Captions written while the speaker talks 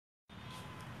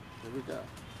Here we go.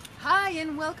 Hi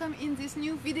and welcome in this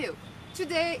new video.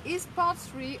 Today is part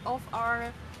 3 of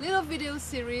our little video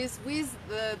series with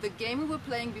the game we were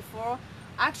playing before.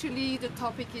 Actually the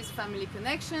topic is family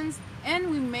connections, and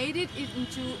we made it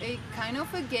into a kind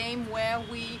of a game where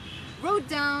we wrote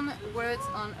down words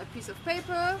on a piece of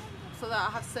paper. So that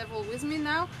I have several with me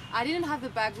now. I didn't have the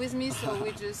bag with me, so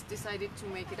we just decided to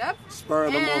make it up. Spur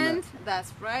of the moment.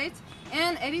 That's right.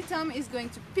 And Eddie Tom is going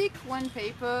to pick one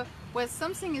paper where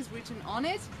something is written on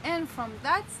it, and from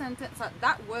that sentence,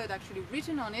 that word actually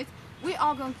written on it, we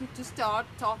are going to start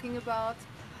talking about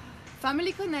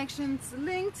family connections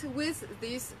linked with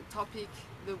this topic,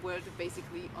 the word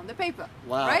basically on the paper.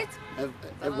 Wow. Right?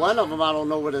 And one of them I don't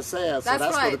know what it says, so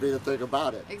that's right. going to be the thing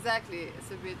about it. Exactly.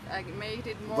 It's a bit, I made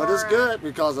it more... But it's good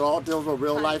because it all deals with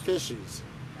real life issues.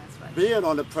 That's right. Being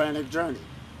on the pranic journey.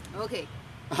 Okay.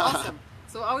 Awesome.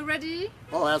 So are we ready?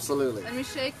 Oh, absolutely. Let me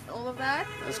shake all of that.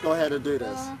 Let's go ahead and do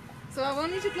this. So I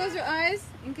want you to close your eyes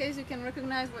in case you can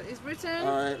recognize what is written.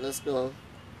 All right, let's go.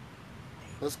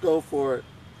 Let's go for it.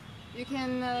 You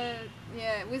can,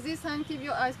 yeah, with this hand keep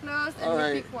your eyes closed and All you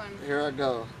right, pick one. here I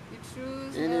go. You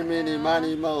choose. Eeny, meeny,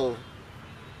 miny, mo.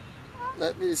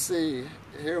 Let me see.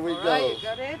 Here we all go. Right, you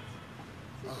got it.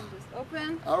 So you can just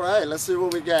open. All right, let's see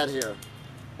what we got here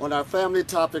on our family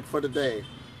topic for today.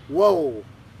 Whoa,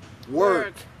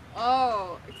 work.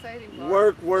 Oh, exciting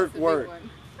part. Work.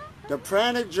 The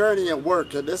pranic journey at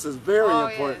work, and this is very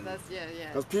important. Yeah,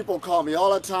 Because people call me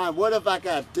all the time, what if I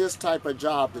got this type of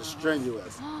job that's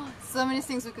strenuous? So many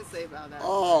things we could say about that.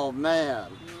 Oh,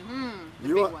 man.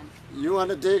 You want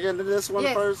to dig into this one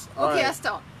first? All right. I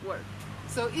start. Work.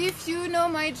 So if you know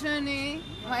my journey,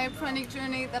 my pranic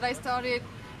journey that I started,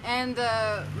 and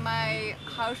my,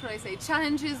 how should I say,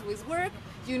 challenges with work,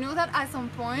 you know that at some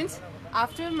point,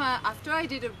 after I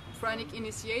did a pranic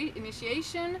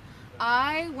initiation,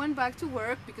 I went back to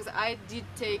work because I did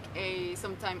take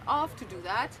some time off to do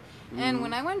that. And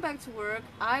when I went back to work,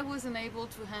 I wasn't able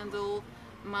to handle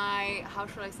my, how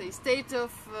should I say, state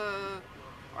of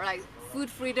or like food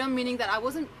freedom, meaning that I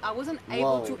wasn't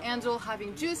able to handle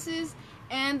having juices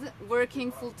and working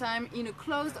full-time in a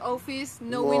closed office,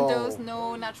 no windows,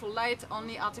 no natural light,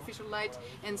 only artificial light,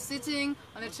 and sitting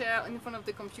on a chair in front of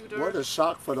the computer. What a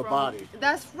shock for the body.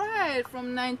 That's right,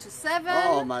 from 9 to 7.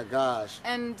 Oh my gosh.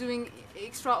 And doing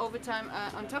extra overtime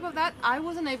on top of that. I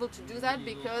wasn't able to do that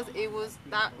because it was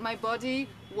that my body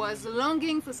was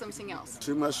longing for something else.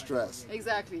 Too much stress.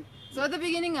 Exactly. So at the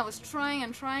beginning I was trying. I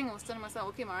was telling myself,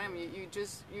 okay Mariam,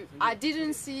 I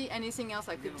didn't see anything else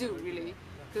I could do really.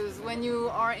 Because when you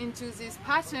are into this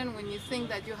pattern, when you think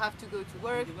that you have to go to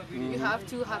work, you have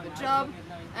to have a job,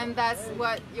 and that's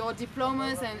what your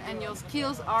diplomas and your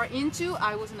skills are into.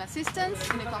 I was an assistant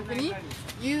in a company.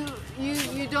 You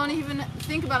don't even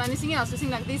think about anything else. You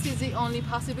think like this is the only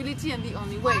possibility and the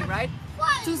only way, right?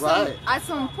 At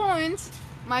some point,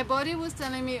 my body was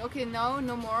telling me, okay, no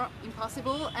more,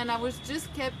 impossible, and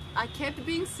I kept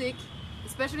being sick.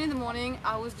 Especially in the morning,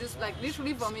 I was just like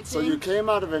literally vomiting. So you came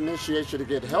out of initiation to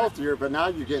get healthier, but now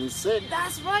you're getting sick.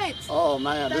 That's right. Oh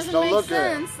man, this don't look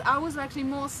good. I was actually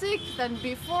more sick than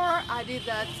before I did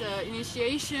that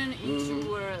initiation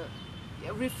into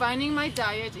refining my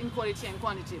diet in quality and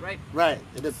quantity, right? Right,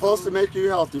 and it's supposed to make you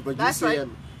healthy, but you're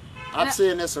saying, I'm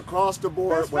seeing this across the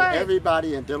board with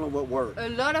everybody and dealing with work. A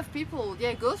lot of people,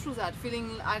 go through that, feeling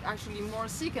actually more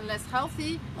sick and less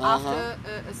healthy after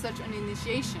such an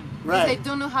initiation. Because they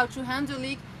don't know how to handle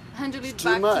it back to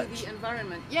the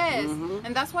environment. Yes,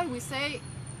 and that's why we say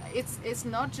it's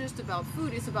not just about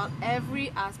food, it's about every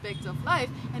aspect of life.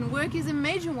 And work is a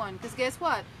major one, because guess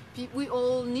what? We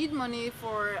all need money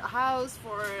for a house,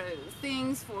 for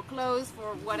things, for clothes,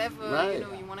 for whatever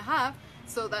you want to have.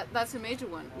 So that's a major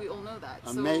one. We all know that.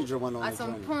 A major one on at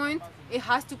some point, it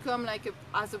has to come like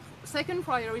as a second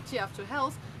priority after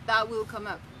health. That will come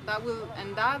up.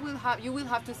 You will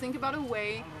have to think about a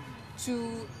way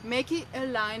to make it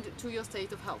aligned to your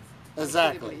state of health.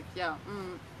 Exactly. Yeah.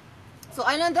 So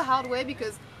I learned the hard way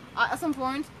because at some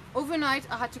point, overnight,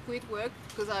 I had to quit work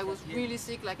because I was really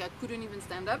sick. Like I couldn't even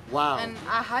stand up. Wow. And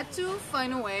I had to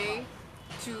find a way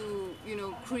to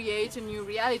create a new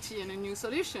reality and a new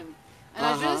solution. And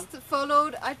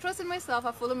I trusted myself,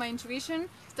 I followed my intuition,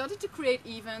 started to create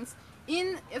events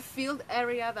in a field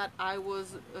area that I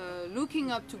was looking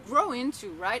up to grow into,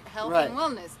 right? Health and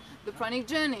wellness, the pranic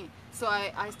journey. So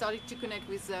I started to connect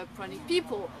with pranic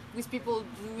people, with people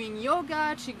doing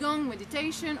yoga, qigong,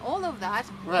 meditation, all of that.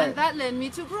 And that led me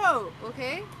to grow,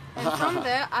 okay? And from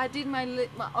there, I did my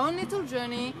own little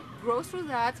journey, grow through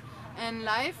that. And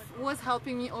life was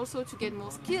helping me also to get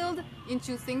more skilled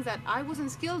into things that I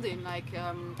wasn't skilled in, like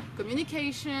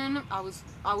communication. I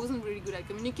wasn't really good at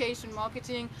communication,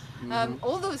 marketing,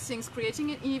 all those things,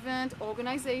 creating an event,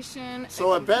 organization.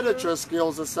 So it bettered your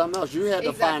skills or something else. You had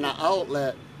to find an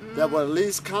outlet that would at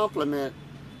least complement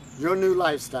your new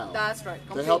lifestyle. That's right.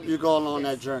 Completely. To help you go along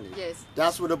that journey. Yes.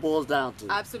 That's what it boils down to.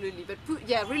 Absolutely. But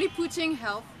really putting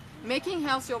health, making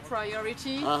health your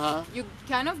priority, you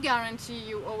kind of guarantee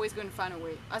you're always going to find a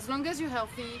way. As long as you're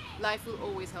healthy, life will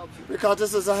always help you. Because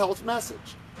this is a health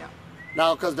message. Yeah.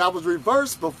 Now, because that was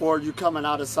reversed before, you coming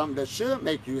out of something that should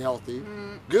make you healthy,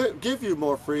 give you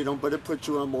more freedom, but it put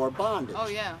you in more bondage. Oh,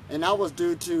 yeah. And that was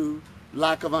due to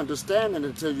lack of understanding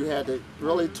until you had to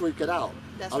really tweak it out.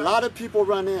 That's a lot of people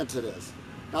run into this.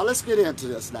 Now, let's get into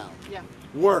this now. Yeah.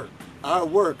 Work,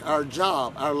 our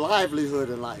job, our livelihood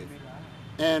in life.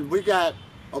 And we got,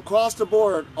 across the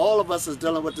board, all of us is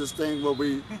dealing with this thing where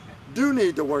we do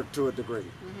need to work to a degree.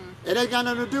 It ain't got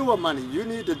nothing to do with money. You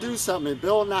need to do something,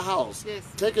 building a house,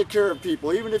 taking care of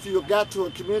people. Even if you got to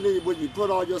a community where you put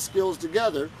all your skills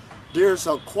together, there's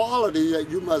a quality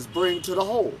that you must bring to the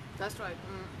whole. That's right.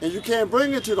 And you can't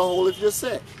bring it to the whole if you're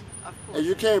sick. Of course. And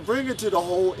you can't bring it to the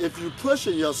whole if you're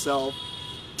pushing yourself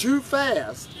too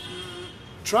fast,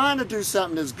 trying to do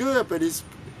something that's good, but it's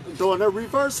doing a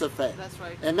reverse effect. That's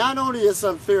right. And not only is it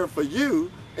unfair for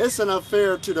you, it's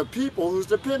unfair to the people who's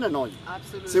dependent on you.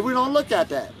 Absolutely. See, we don't look at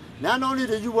that. Not only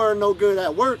that you weren't no good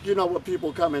at work, you know what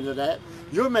people come into that,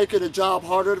 you're making the job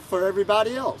harder for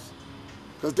everybody else.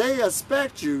 Because they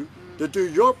expect you to do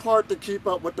your part to keep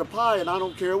up with the pie, and I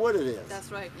don't care what it is.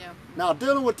 That's right, yeah. Now,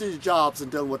 dealing with these jobs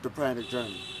and dealing with the pranic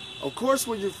journey, of course,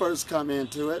 when you first come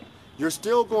into it, you're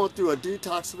still going through a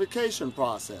detoxification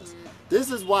process.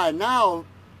 This is why now,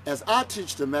 as I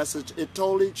teach the message, it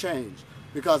totally changed.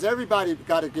 Because everybody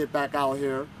got to get back out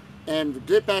here and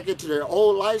get back into their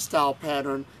old lifestyle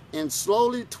pattern and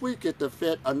slowly tweak it to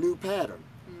fit a new pattern.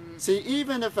 See,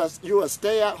 even if you're a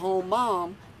stay-at-home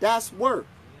mom, that's work.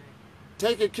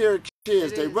 Taking care of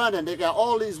kids, they running, they got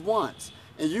all these wants.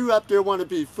 And you up there want to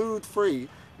be food-free,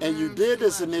 and you did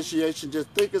this initiation, just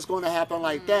think it's going to happen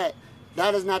like that.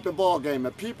 That is not the ball game.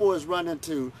 And people is running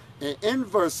to an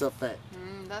inverse effect.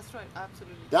 That's right,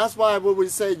 absolutely. That's why when we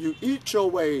say you eat your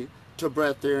way to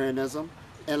breatharianism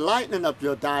and lightening up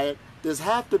your diet, this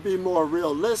have to be more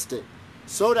realistic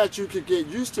so that you can get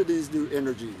used to these new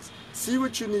energies. See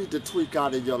what you need to tweak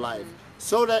out in your life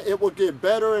so that it will get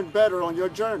better and better on your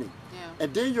journey. Yeah.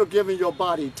 And then you're giving your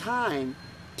body time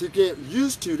to get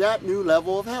used to that new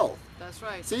level of health. That's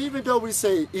right. See, even though we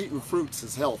say eating fruits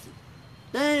is healthy,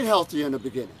 they ain't healthy in the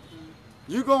beginning.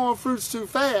 You go on fruits too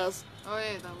fast, oh,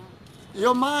 yeah, that won't.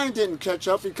 Your mind didn't catch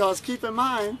up, because keep in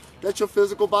mind that your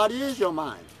physical body is your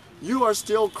mind. You are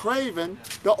still craving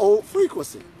the old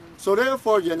frequency. So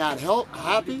therefore you're not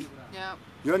happy,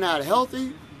 you're not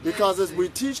healthy, because as we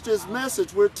teach this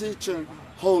message, we're teaching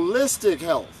holistic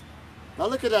health. Now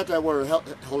look at that word,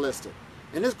 holistic.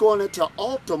 And it's going into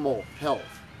optimal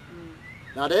health.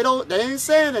 Now they ain't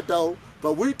saying it though,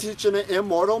 but we're teaching an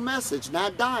immortal message,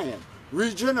 not dying,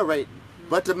 regenerating.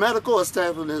 But the medical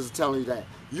establishment is telling you that.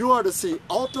 You are to see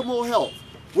optimal health.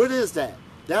 What is that?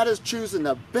 That is choosing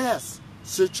the best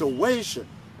situation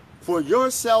for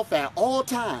yourself at all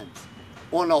times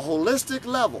on a holistic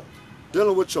level,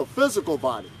 dealing with your physical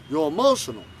body, your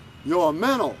emotional, your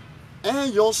mental,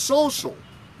 and your social,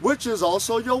 which is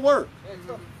also your work.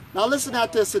 Now listen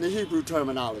at this in the Hebrew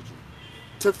terminology.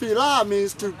 Tefillah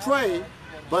means to pray,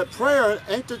 but prayer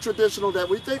ain't the traditional that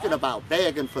we're thinking about,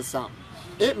 begging for something.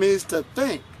 It means to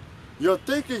think. You're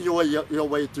thinking your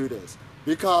way through this,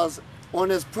 because on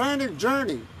this pranic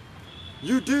journey,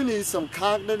 you do need some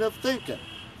cognitive thinking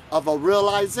of a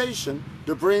realization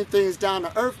to bring things down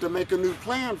to earth, to make a new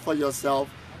plan for yourself,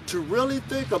 to really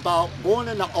think about going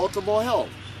into optimal health,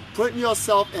 putting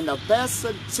yourself in the best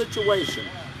situation,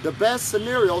 the best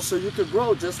scenario, so you can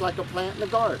grow just like a plant in the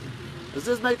garden. Is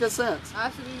this making sense?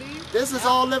 Absolutely. This is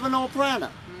all living on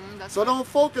prana. So don't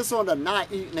focus on the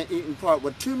not eating and eating part.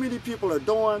 What too many people are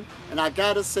doing, and I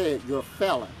gotta say it, you're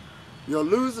failing. You're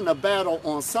losing a battle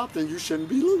on something you shouldn't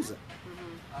be losing.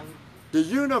 The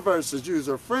universe is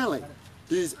user-friendly.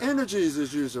 These energies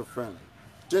is user-friendly.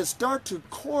 Just start to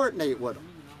coordinate with them.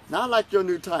 Not like your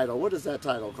new title. What is that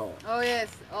title called? Oh yes,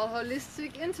 a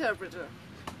holistic interpreter.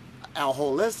 A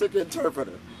holistic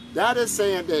interpreter. That is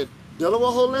saying that dealing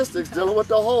with holistics, dealing with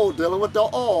the whole, dealing with the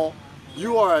all,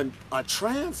 you are a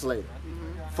translator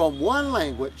from one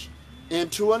language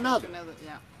into another.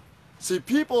 See,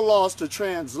 people lost the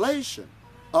translation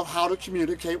of how to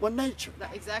communicate with nature.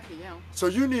 Exactly, yeah. So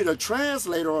you need a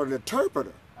translator or an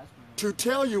interpreter to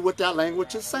tell you what that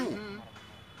language is saying.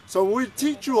 So when we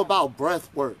teach you about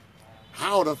breath work,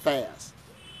 how to fast,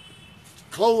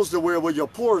 clothes to wear where your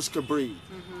pores can breathe,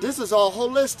 this is all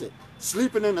holistic.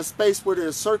 Sleeping in a space where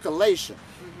there's circulation.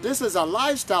 This is a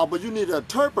lifestyle, but you need an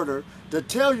interpreter to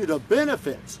tell you the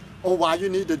benefits on why you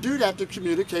need to do that to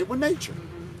communicate with nature.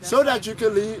 So that you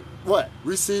can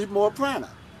receive more prana.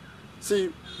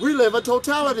 See, we live a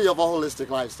totality of a holistic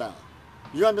lifestyle.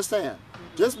 You understand?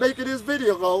 Just making this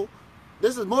video go,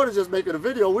 this is more than just making a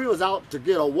video. We was out to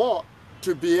get a walk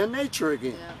to be in nature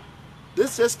again. Yeah.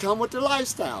 This just come with the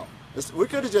lifestyle. We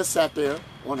could have just sat there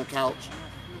on the couch,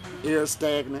 ears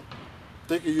stagnant,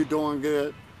 thinking you're doing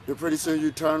good. Then pretty soon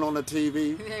you turn on the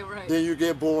TV. Yeah, right. Then you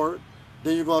get bored.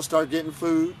 Then you're going to start getting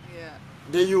food. Yeah.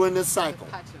 Then you're in this cycle.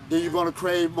 Then you're going to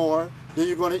crave more. Then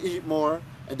you're going to eat more.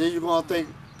 And then you're going to think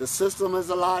the system is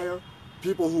a liar.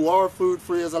 People who are food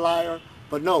free is a liar.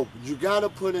 But no, you got to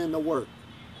put in the work.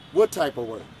 What type of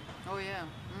work? Oh, yeah.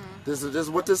 This is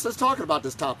what this is talking about,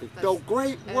 this topic. The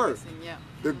great work. Yeah.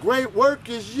 The great work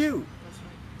is you. That's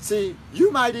right. See,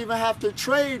 you might even have to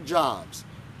trade jobs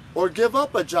or give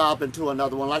up a job into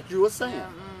another one, like you were saying. Yeah,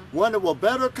 one that will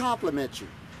better complement you.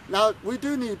 Now, we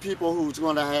do need people who's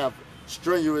going to have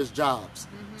strenuous jobs.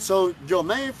 So your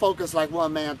main focus, like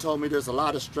one man told me, there's a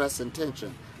lot of stress and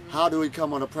tension. How do we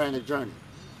come on a pranic journey?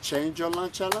 Change your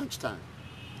lunch at lunchtime.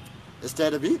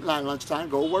 Instead of eating at lunchtime,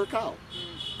 go work out.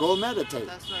 Go meditate.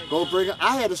 That's right. Go bring.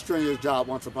 I had a strenuous job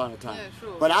once upon a time,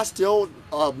 but I still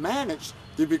managed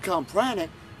to become pranic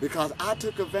because I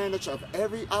took advantage of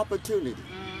every opportunity.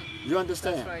 You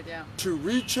understand? That's right, yeah. To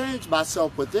rechange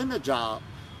myself within the job,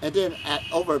 and then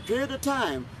over a period of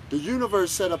time, the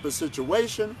universe set up a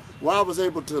situation where I was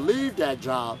able to leave that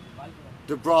job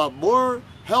to brought more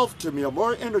health to me, or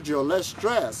more energy, or less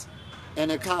stress,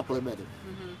 and it complemented.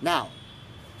 Now,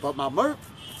 but my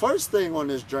first thing on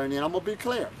this journey, and I'm going to be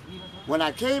clear, when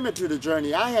I came into the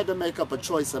journey, I had to make up a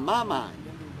choice in my mind.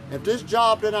 If this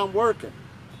job that I'm working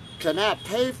cannot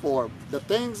pay for the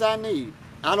things I need,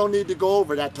 I don't need to go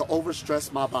over that to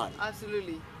overstress my body.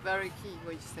 Absolutely. Very key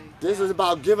what you say. This is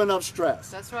about giving up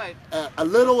stress. That's right. A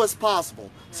little as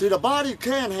possible. Yeah. See, the body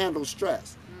can handle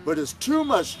stress, but it's too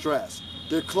much stress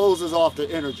that closes off the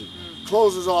energy,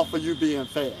 closes off of you being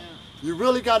fed. Yeah. You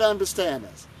really got to understand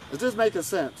this. Is this making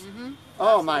sense?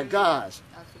 Oh, absolutely. My gosh.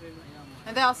 Absolutely.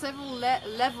 And there are several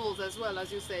levels as well,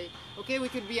 as you say. Okay, we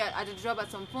could be at a job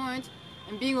at some point,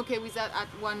 and being okay with that at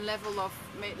one level of,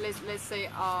 let's say,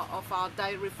 of our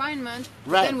diet refinement.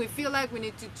 Right. Then we feel like we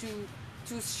need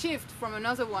to shift from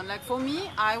another one. Like for me,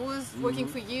 I was working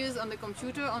for years on the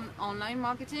computer on online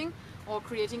marketing or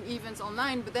creating events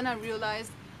online, but then I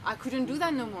realized I couldn't do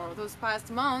that no more. Those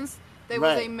past months, there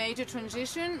was a major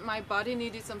transition. My body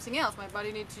needed something else. My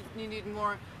body needed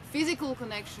more physical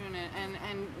connection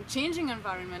and changing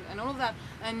environment and all of that.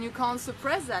 And you can't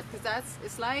suppress that because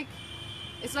it's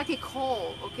like a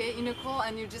call, okay? In a call,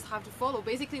 and you just have to follow.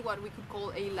 Basically, what we could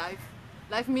call a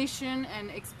life mission and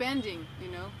expanding,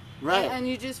 you know. Right. And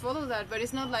you just follow that. But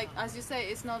it's not like, as you say,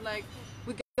 it's not like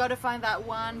we gotta find that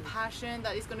one passion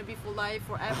that is gonna be for life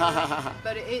forever.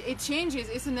 But it changes.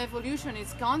 It's an evolution.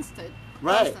 It's constant.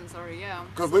 Right.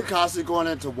 Because we're constantly going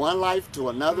into one life to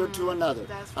another to another.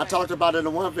 That's right. I talked about it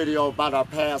in one video about our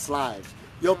past lives.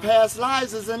 Your past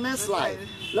lives is in this life.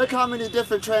 Right. Look how many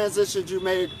different transitions you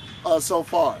made so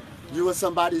far. You were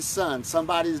somebody's son,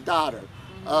 somebody's daughter.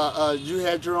 You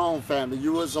had your own family.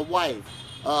 You was a wife,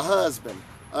 a husband.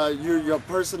 You're a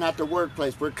person at the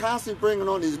workplace. We're constantly bringing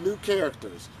on these new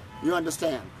characters. You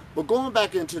understand? But going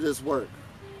back into this work,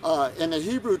 in the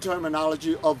Hebrew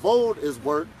terminology, avod is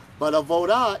work, but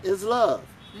avodah is love.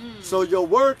 So your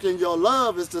work and your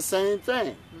love is the same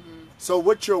thing. So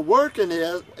what you're working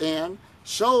in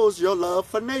shows your love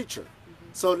for nature.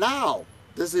 So now,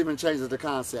 this even changes the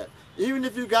concept. Even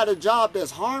if you got a job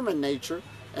that's harming nature,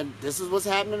 and this is what's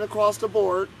happening across the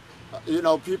board, you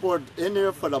know, people are in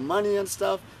there for the money and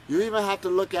stuff, you even have to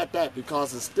look at that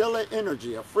because it's still an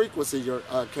energy, a frequency you're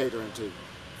catering to.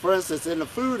 For instance, in the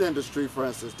food industry, for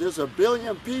instance, there's 1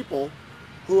 billion people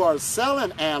who are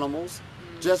selling animals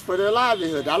just for their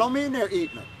livelihood. I don't mean they're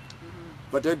eating them,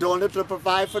 but they're doing it to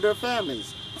provide for their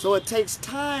families. So it takes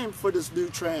time for this new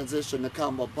transition to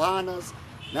come upon us.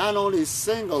 Not only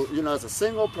single, you know, as a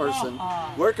single person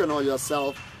working on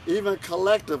yourself, even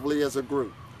collectively as a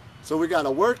group. So we got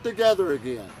to work together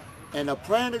again. And the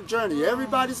pranic journey,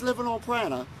 everybody's living on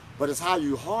prana, but it's how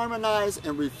you harmonize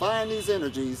and refine these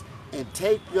energies and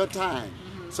take your time.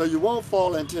 So you won't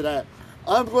fall into that,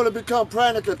 I'm going to become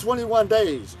pranic in 21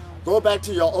 days. Go back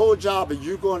to your old job and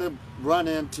you're going to run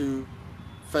into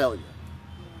failure.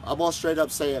 I'm going to straight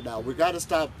up say it now. We got to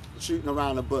stop shooting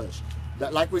around the bush.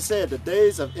 That, like we said, the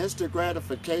days of instant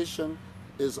gratification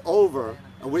is over,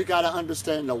 and we got to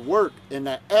understand the work and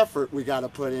the effort we got to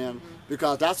put in,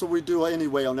 because that's what we do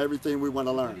anyway on everything we want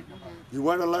to learn. You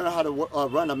want to learn how to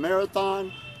run a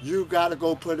marathon, you got to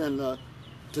go put in the,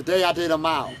 today I did a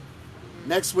mile.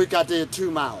 Next week I did 2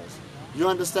 miles. You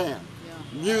understand?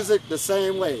 Yeah. Music the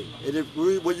same way.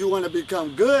 When you want to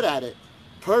become good at it,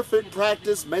 perfect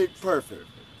practice make perfect.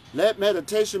 Let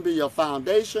meditation be your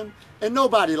foundation, and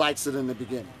nobody likes it in the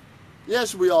beginning.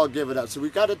 Yes, we all give it up, so we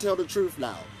got to tell the truth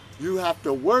now. You have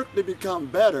to work to become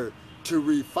better, to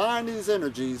refine these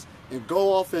energies and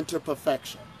go off into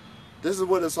perfection. This is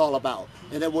what it's all about,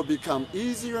 and it will become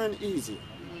easier and easier.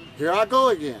 Here I go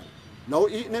again. No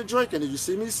eating and drinking. You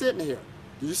see me sitting here.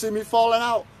 You see me falling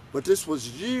out, but this was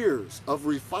years of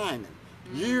refining.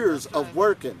 Years of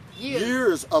working,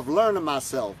 years of learning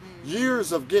myself,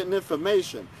 years of getting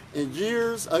information, and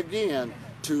years again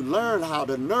to learn how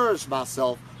to nourish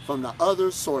myself from the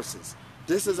other sources.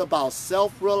 This is about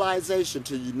self-realization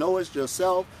till you know it's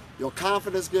yourself, your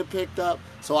confidence get picked up,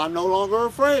 so I'm no longer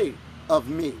afraid of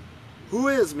me. Who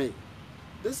is me?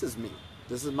 This is me.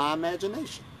 This is my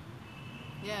imagination.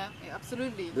 Yeah,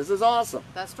 absolutely. This is awesome.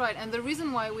 That's right. And the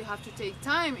reason why we have to take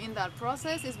time in that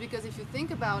process is because if you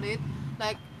think about it,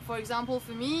 like, for example,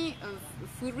 for me,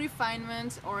 food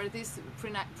refinement or this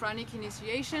pranic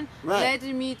initiation led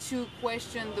me to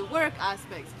question the work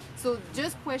aspect. So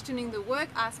just questioning the work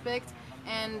aspect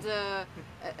and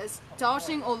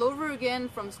starting all over again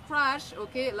from scratch,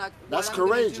 okay, like that's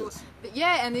courageous.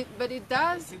 Yeah, and but it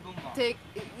does take,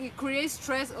 it creates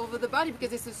stress over the body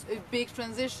because it's a big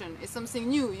transition. It's something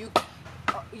new.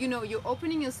 You know, you're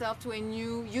opening yourself to a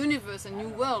new universe, a new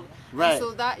world, right? And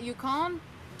so that you can't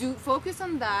focus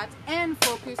on that and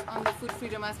focus on the food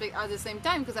freedom aspect at the same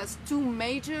time, because that's two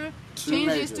major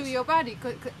changes to your body.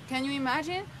 Can you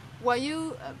imagine what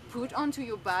you put onto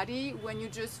your body when you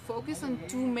just focus on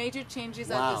two major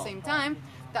changes at the same time?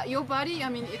 That your body, I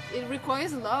mean, it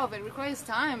requires love, it requires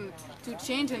time to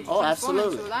change and to transform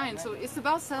and to align. So it's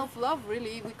about self-love,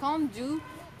 really. We can't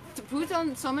put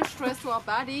on so much stress to our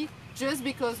body just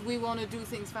because we want to do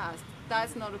things fast.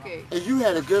 That's not okay. And you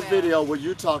had a good video where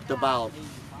you talked about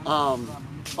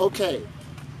okay,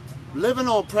 living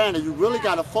on prana, you really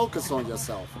got to focus on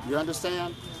yourself. You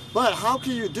understand? But how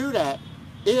can you do that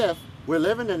if we're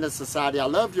living in this society? I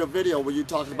love your video where you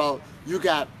talked about you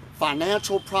got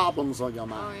financial problems on your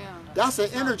mind. Oh, yeah. That's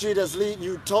an energy that's leading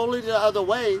you totally the other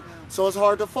way, so it's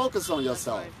hard to focus on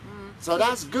yourself. That's right. So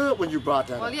that's good when you brought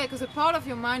that up. Well, yeah, because a part of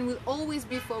your mind will always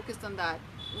be focused on that,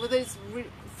 whether it's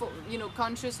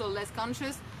conscious or less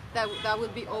conscious. That will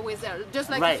be always there. Just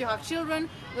like if you have children,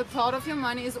 the part of your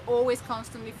mind is always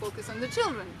constantly focused on the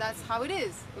children. That's how it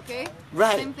is, okay?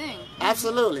 Right. Same thing.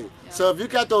 Absolutely. Yeah. So if you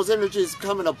got those energies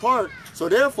coming apart, so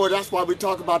therefore that's why we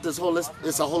talk about this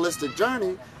it's a holistic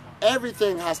journey.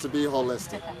 Everything has to be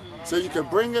holistic. So you can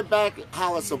bring it back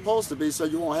how it's supposed to be, so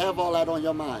you won't have all that on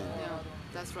your mind. Yeah,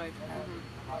 that's right.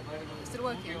 Still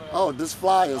working. Oh, this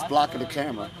fly is blocking the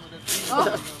camera.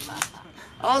 Oh.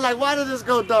 I was like, why did this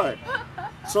go dark?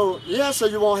 So, yeah, so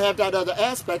you won't have that other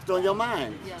aspect on your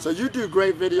mind. Yeah. So you do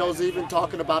great videos even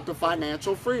talking about the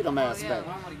financial freedom aspect.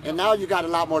 Yeah. And now you got a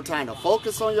lot more time to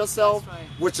focus on yourself,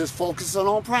 which is focusing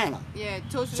on prana. Yeah,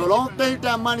 totally. So don't think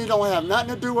that money don't have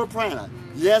nothing to do with prana.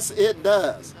 Yes, it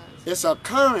does. It's a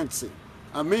currency,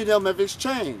 a medium of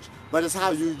exchange. But it's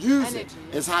how you use it.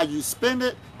 It's how you spend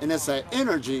it, and it's an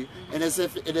energy. And if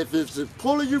it's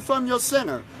pulling you from your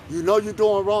center, you know you're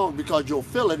doing wrong because you'll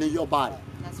feel it in your body.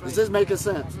 That's right. Is this making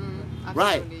sense?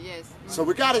 Right. Yes. So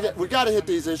we gotta hit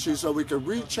these issues so we can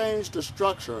rechange the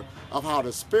structure of how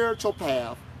the spiritual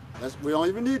path. We don't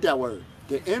even need that word.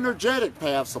 The energetic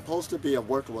path is supposed to be a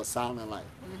working with sound and light.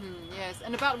 Yes,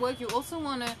 and about work, you also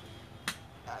want to,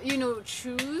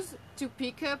 choose to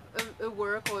pick up a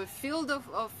work or a field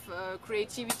of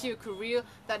creativity, a career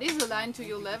that is aligned to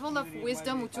your level of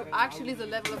wisdom, or to actually the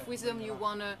level of wisdom you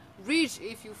want to reach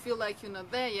if you feel like you're not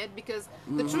there yet. Because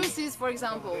the truth is, for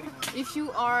example, if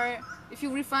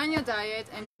you refine your diet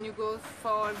and you go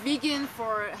for vegan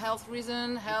for health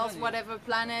reason, whatever,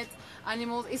 planet,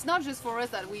 animals, it's not just for us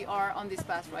that we are on this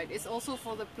path, right? It's also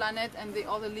for the planet and the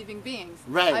other living beings.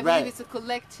 Right, I believe it's a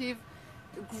collective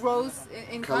grows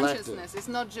in consciousness. It's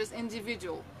not just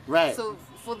individual. Right. So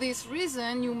for this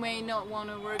reason, you may not want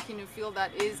to work in a field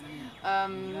that is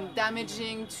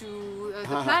damaging to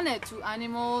the planet, to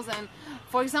animals. And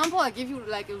for example, I'll give you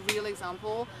like a real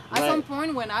example. At some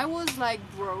point when I was like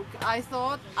broke, I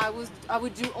thought I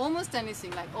would do almost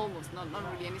anything, like almost, not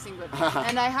really anything, but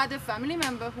and I had a family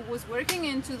member who was working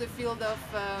into the field of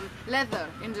leather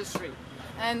industry.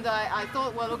 And I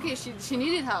thought, well, okay, she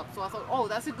needed help. So I thought, oh,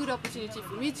 that's a good opportunity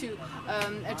for me to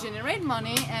generate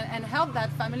money and help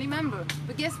that family member.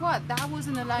 But guess what? That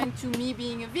wasn't aligned to me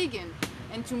being a vegan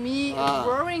and to me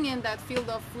growing in that field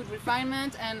of food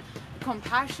refinement and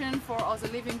compassion for other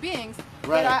living beings.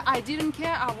 But I didn't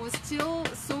care. I was still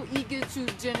so eager to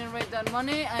generate that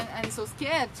money and so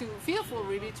scared, fearful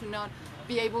really, to not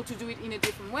be able to do it in a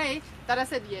different way, that I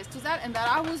said yes to that, and that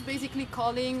I was basically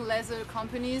calling leather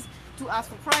companies to ask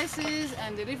for prices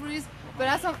and deliveries,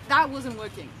 but that wasn't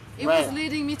working. It was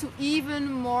leading me to even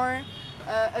more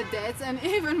debts and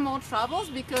even more troubles,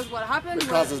 because what happened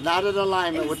because it's not in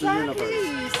alignment with the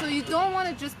universe. So you don't want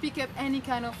to just pick up any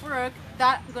kind of work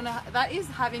that is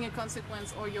having a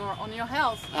consequence on your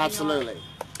health, absolutely,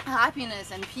 your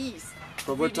happiness and peace.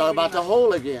 But we're talking about the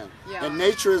whole again. Yeah. And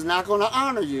nature is not going to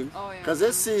honor you because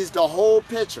it sees the whole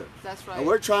picture. That's right. And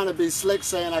we're trying to be slick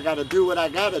saying I got to do what I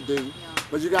got to do.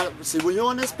 But you got to see, when you're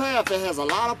on this path, it has a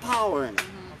lot of power in it.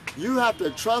 You have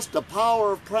to trust the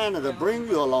power of prana to bring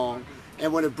you along.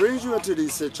 And when it brings you into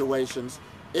these situations,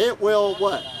 it will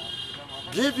what?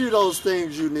 Give you those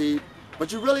things you need,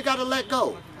 but you really got to let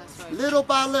go. Right. Little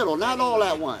by little, not all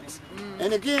at once.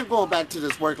 And again, going back to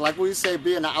this work, like we say,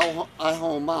 being an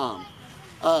at-home mom.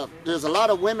 There's a lot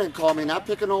of women call me, not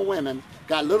picking on women,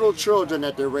 got little children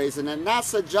that they're raising, and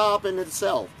that's a job in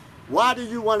itself. Why do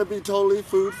you want to be totally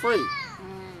food free?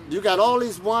 You got all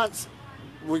these wants,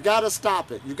 we got to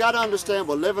stop it. You got to understand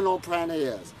what living on prana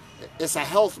is. It's a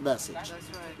health message. That's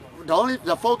right.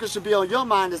 The focus should be on your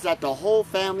mind is that the whole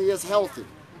family is healthy,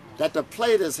 that the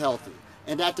plate is healthy,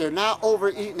 and that they're not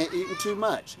overeating and eating too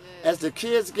much. As the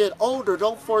kids get older,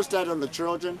 don't force that on the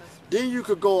children. Then you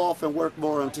could go off and work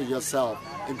more onto yourself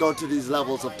and go to these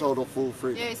levels of total food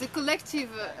freedom. Yeah, it's a collective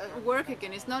work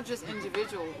again. It's not just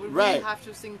individual. We really have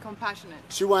to think compassionate.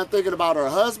 She wasn't thinking about her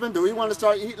husband. Do we want to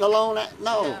start eating alone?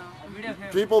 No.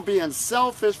 People being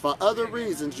selfish for other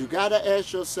reasons. You got to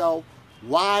ask yourself,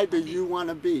 why do you want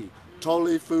to be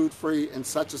totally food free and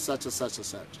such and such and such and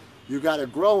such? You got to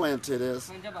grow into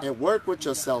this and work with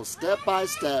yourself step by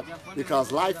step,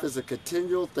 because life is a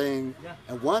continual thing.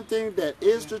 And one thing that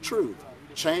is the truth,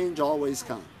 change always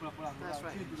comes. That's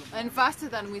right. And faster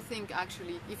than we think,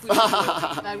 actually. If we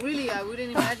like really, I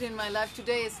wouldn't imagine my life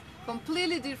today is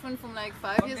completely different from like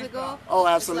 5 years ago. Oh,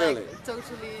 absolutely. It's like,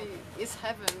 totally, it's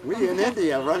heaven. We in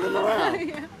India running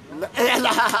around.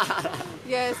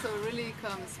 Yeah, so it really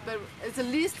comes. But it's the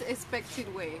least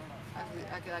expected way.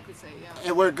 I could say, yeah.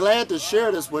 And we're glad to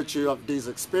share this with you, of these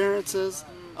experiences,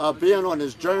 being on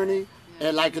this journey.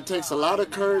 And like, it takes a lot of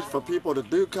courage for people to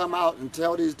do come out and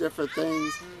tell these different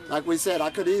things. Like we said, I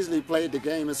could easily play the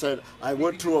game and said, I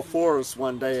went to a forest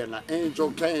one day and an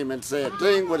angel came and said,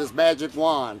 ding, with his magic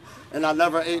wand, and I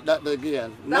never ate nothing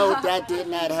again. No, that did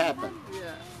not happen.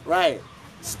 Right.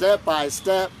 Step by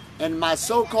step. And my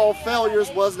so-called failures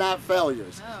was not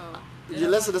failures. You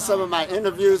listen to some of my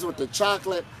interviews with the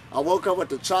chocolate. I woke up with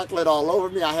the chocolate all over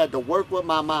me. I had to work with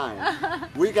my mind.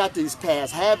 We got these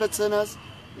past habits in us.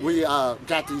 We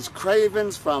got these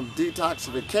cravings from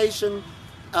detoxification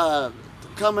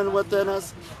coming within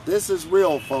us. This is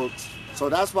real, folks. So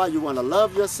that's why you want to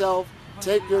love yourself,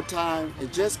 take your time,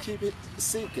 and just keep it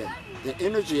seeking the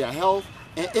energy of health,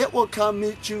 and it will come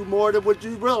meet you more than what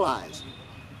you realize.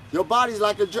 Your body's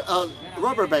like a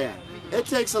rubber band. It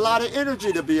takes a lot of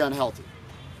energy to be unhealthy.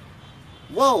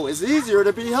 Whoa, it's easier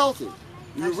to be healthy.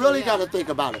 You really got to think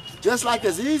about it. Just like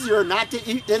it's easier not to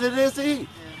eat than it is to eat.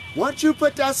 Once you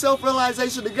put that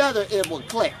self-realization together, it will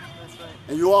click.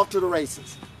 And you're off to the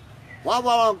races. Why would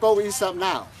I go eat something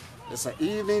now? It's an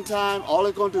evening time. All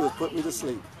it's going to do is put me to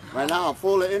sleep. Right now I'm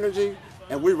full of energy,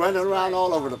 and we're running around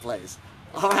all over the place.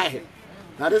 All right.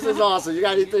 Now this is awesome. You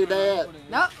got anything to add?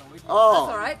 No. Oh,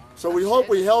 that's all right. So we hope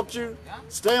we helped you.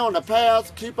 Stay on the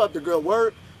path. Keep up the good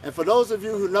work. And for those of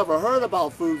you who never heard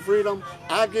about food freedom,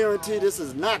 I guarantee this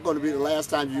is not going to be the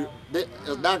last time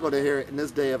you're not going to hear it in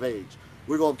this day of age.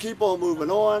 We're going to keep on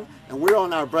moving on, and we're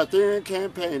on our Breatharian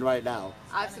campaign right now.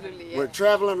 Absolutely, yeah. We're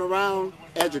traveling around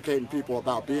educating people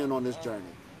about being on this journey,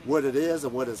 what it is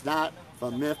and what it's not,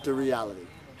 from myth to reality.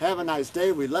 Have a nice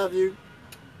day. We love you.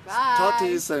 Bye. Talk to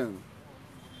you soon.